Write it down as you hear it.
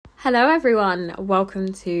Hello everyone,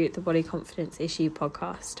 welcome to the Body Confidence Issue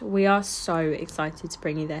podcast. We are so excited to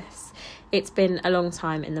bring you this. It's been a long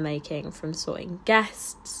time in the making, from sorting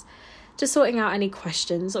guests to sorting out any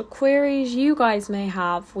questions or queries you guys may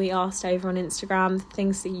have. We asked over on Instagram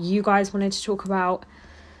things that you guys wanted to talk about,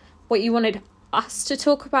 what you wanted us to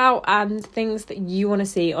talk about, and things that you want to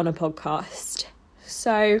see on a podcast.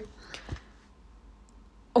 So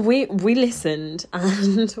we listened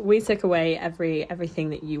and we took away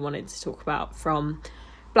everything that you wanted to talk about, from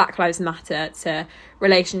Black Lives Matter to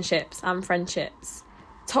relationships and friendships,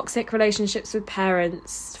 toxic relationships with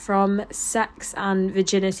parents, from sex and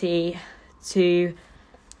virginity to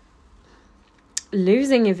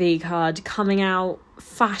losing your V card, coming out,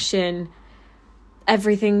 fashion,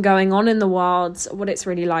 everything going on in the world, what it's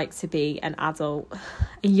really like to be an adult,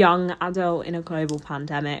 a young adult in a global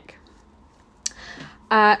pandemic.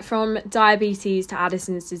 From diabetes to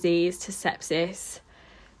Addison's disease to sepsis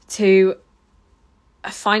to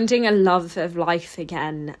finding a love of life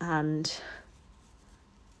again and,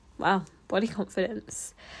 well, body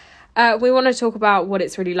confidence. We want to talk about what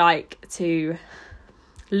it's really like to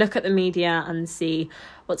look at the media and see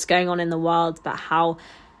what's going on in the world, but how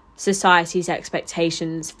society's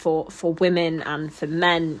expectations for women and for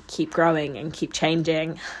men keep growing and keep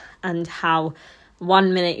changing, and how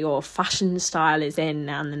 1 minute your fashion style is in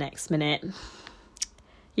and the next minute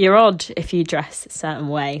you're odd if you dress a certain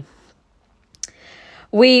way.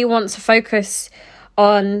 We want to focus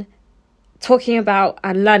on talking about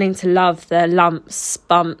and learning to love the lumps,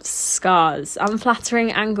 bumps, scars,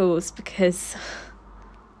 unflattering angles, because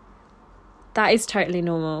that is totally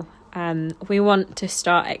normal. We want to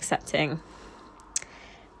start accepting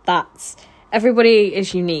that everybody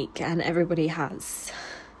is unique and everybody has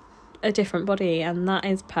a different body, and that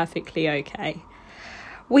is perfectly okay.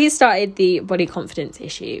 We started the Body Confidence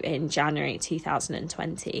Issue in January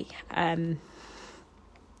 2020.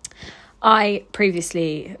 I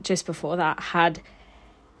previously, just before that, had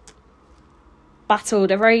battled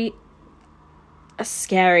a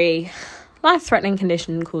scary, life-threatening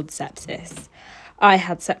condition called sepsis. I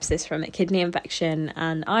had sepsis from a kidney infection,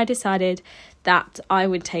 and I decided that I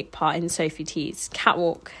would take part in Sophie T's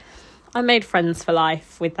Catwalk. I made friends for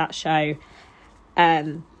life with that show,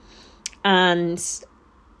 and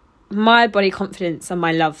my body confidence and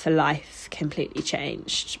my love for life completely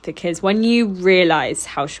changed, because when you realise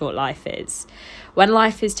how short life is, when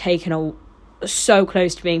life is so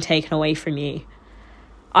close to being taken away from you.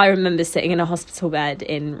 I remember sitting in a hospital bed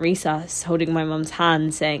in resus, holding my mum's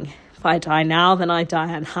hand, saying, if I die now, then I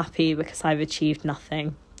die unhappy because I've achieved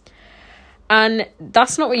nothing. And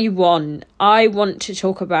that's not what you want. I want to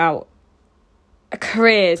talk about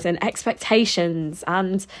careers and expectations,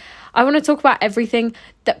 and I want to talk about everything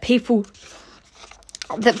that people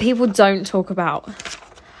don't talk about.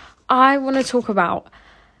 I want to talk about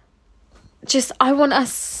I want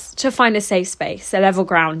us to find a safe space, a level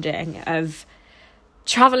grounding of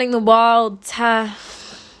traveling the world to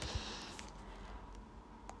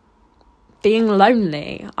being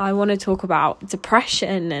lonely. I want to talk about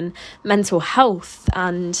depression and mental health,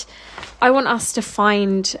 and I want us to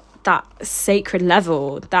find that sacred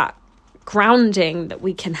level, that grounding that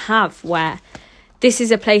we can have, where this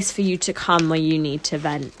is a place for you to come, where you need to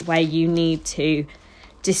vent, where you need to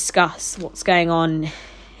discuss what's going on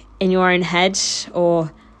in your own head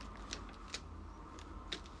or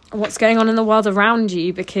what's going on in the world around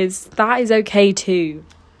you, because that is okay too.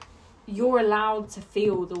 You're allowed to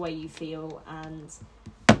feel the way you feel, and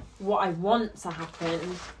what I want to happen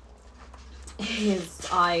is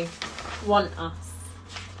I want us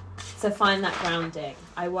to find that grounding.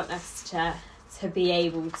 I want us to be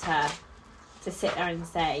able to sit there and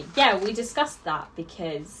say, yeah, we discussed that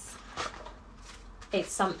because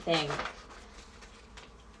it's something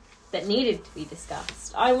that needed to be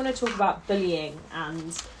discussed. I want to talk about bullying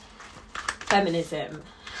and feminism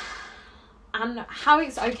and how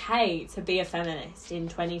it's okay to be a feminist in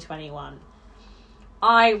 2021.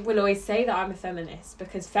 I will always say that I'm a feminist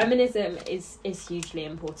because feminism is hugely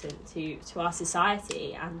important to our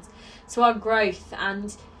society and to our growth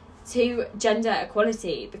and to gender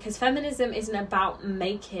equality, because feminism isn't about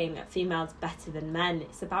making females better than men.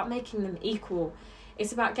 It's about making them equal.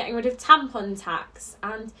 It's about getting rid of tampon tax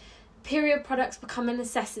and period products become a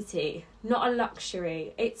necessity, not a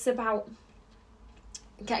luxury. It's about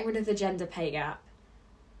getting rid of the gender pay gap.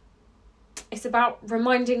 It's about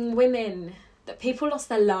reminding women that people lost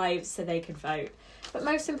their lives so they could vote. But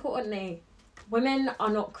most importantly, women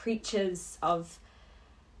are not creatures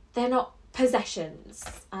they're not possessions.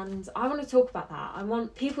 And I want to talk about that. I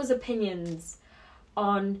want people's opinions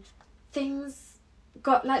on things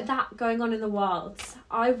got like that going on in the world.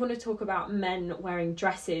 I want to talk about men wearing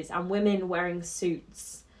dresses and women wearing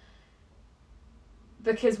suits.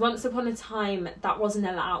 Because once upon a time that wasn't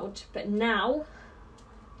allowed. But now,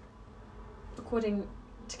 according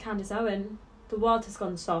to Candace Owen, the world has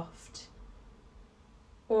gone soft.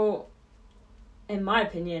 Or, in my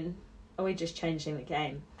opinion, are we just changing the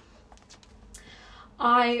game?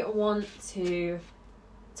 I want to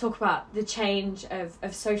talk about the change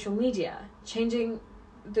of social media, changing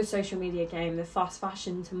the social media game, the fast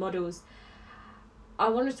fashion to models. I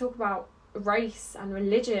want to talk about race and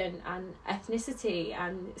religion and ethnicity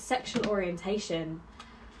and sexual orientation.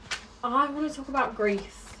 I want to talk about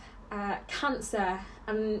grief, cancer,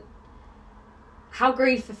 and how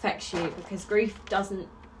grief affects you, because grief doesn't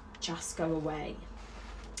just go away.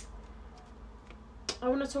 I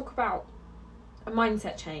want to talk about a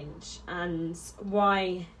mindset change and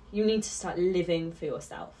why you need to start living for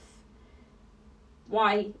yourself.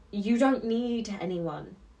 Why you don't need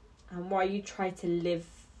anyone, and why you try to live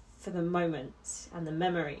for the moments and the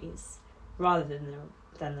memories rather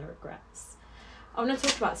than the regrets. I want to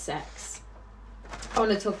talk about sex. I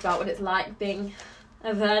want to talk about what it's like being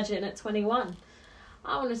a virgin at 21.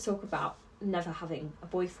 I want to talk about never having a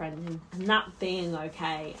boyfriend and that being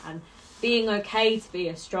okay, and being okay to be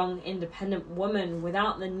a strong, independent woman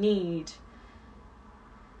without the need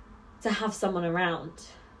to have someone around.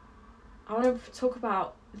 I want to talk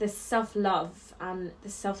about the self-love and the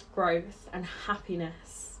self-growth and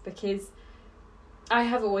happiness, because I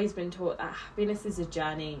have always been taught that happiness is a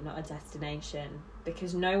journey, not a destination,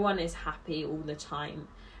 because no one is happy all the time,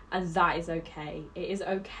 and that is okay. It is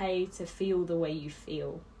okay to feel the way you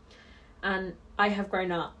feel. And I have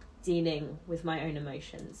grown up dealing with my own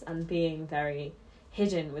emotions and being very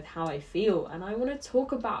hidden with how I feel, and I want to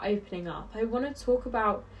talk about opening up. I want to talk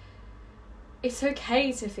about it's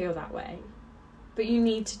okay to feel that way, but you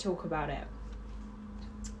need to talk about it.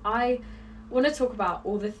 I want to talk about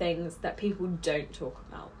all the things that people don't talk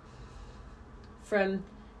about, from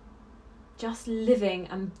just living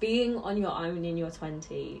and being on your own in your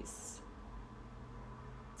 20s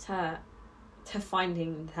to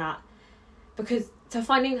finding that, because to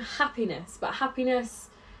finding happiness, but happiness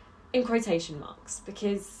in quotation marks,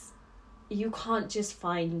 because you can't just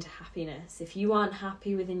find happiness. If you aren't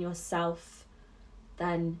happy within yourself,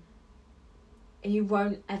 then you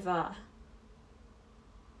won't ever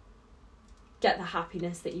get the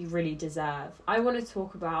happiness that you really deserve. I want to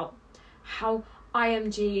talk about how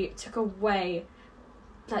IMG took away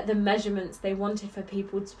like the measurements they wanted for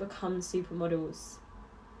people to become supermodels.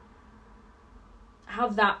 How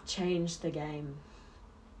that changed the game.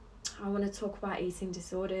 I want to talk about eating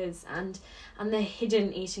disorders and the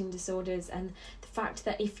hidden eating disorders, and the fact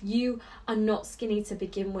that if you are not skinny to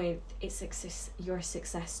begin with, you're a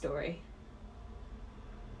success story.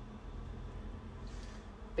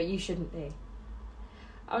 But you shouldn't be.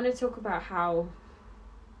 I want to talk about how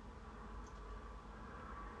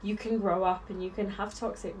you can grow up and you can have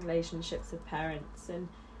toxic relationships with parents, and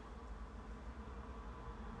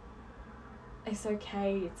it's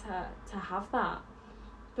okay to have that.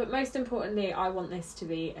 But most importantly, I want this to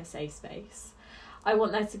be a safe space. I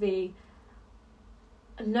want there to be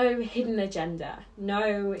no hidden agenda,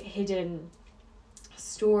 no hidden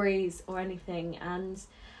stories or anything. And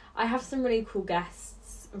I have some really cool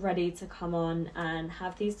guests ready to come on and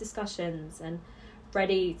have these discussions, and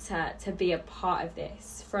ready to be a part of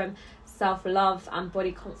this, from self-love and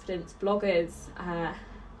body confidence bloggers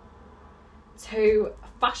to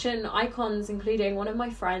fashion icons, including one of my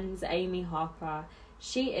friends, Amy Harper.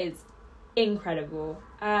 She is incredible.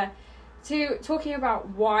 To talking about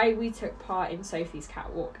why we took part in Sophie's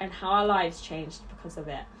Catwalk and how our lives changed because of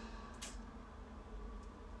it.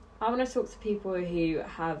 I want to talk to people who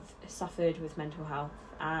have suffered with mental health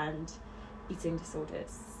and eating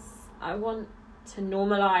disorders. I want to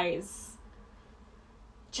normalise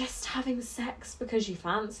just having sex because you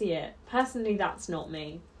fancy it. Personally, that's not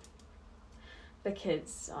me,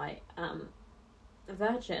 because I am a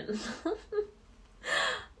virgin.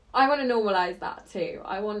 I want to normalise that too.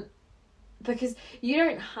 Because you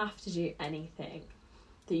don't have to do anything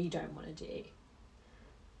that you don't want to do.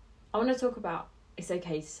 I want to talk about it's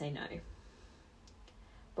okay to say no,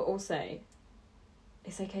 but also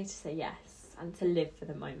it's okay to say yes and to live for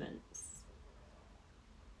the moments.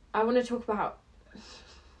 I want to talk about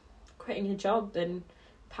quitting your job and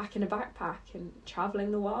packing a backpack and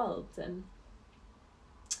travelling the world, and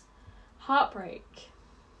heartbreak,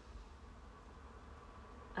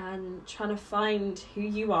 and trying to find who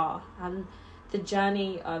you are, and the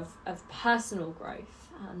journey of personal growth.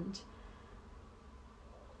 And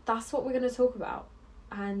that's what we're going to talk about.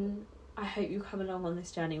 And I hope you come along on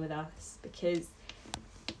this journey with us, because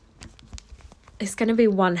it's going to be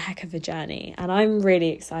one heck of a journey, and I'm really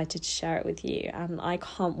excited to share it with you, and I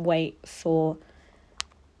can't wait for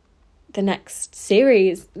the next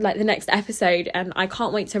series, like the next episode, and I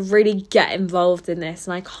can't wait to really get involved in this,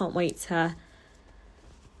 and I can't wait to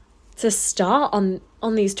start on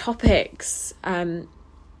these topics.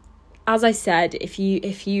 As I said, if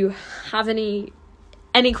you have any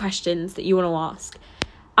questions that you want to ask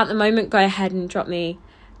at the moment, go ahead and drop me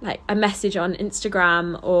like a message on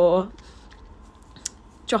Instagram, or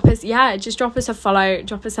drop us a follow,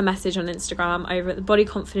 drop us a message on Instagram over at the Body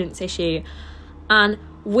Confidence Issue. And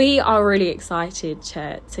we are really excited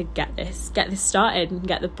to get this started and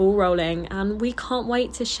get the ball rolling, and we can't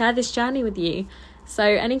wait to share this journey with you. So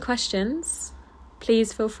any questions,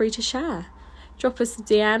 please feel free to share. Drop us a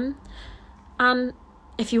DM, and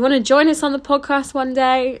if you want to join us on the podcast one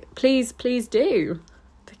day, please do,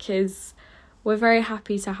 because we're very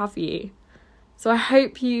happy to have you. So I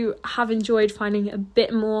hope you have enjoyed finding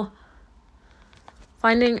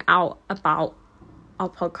out about our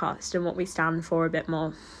podcast and what we stand for a bit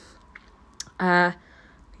more. But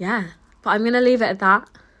I'm going to leave it at that,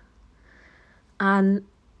 and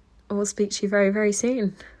I will speak to you very, very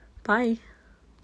soon. Bye.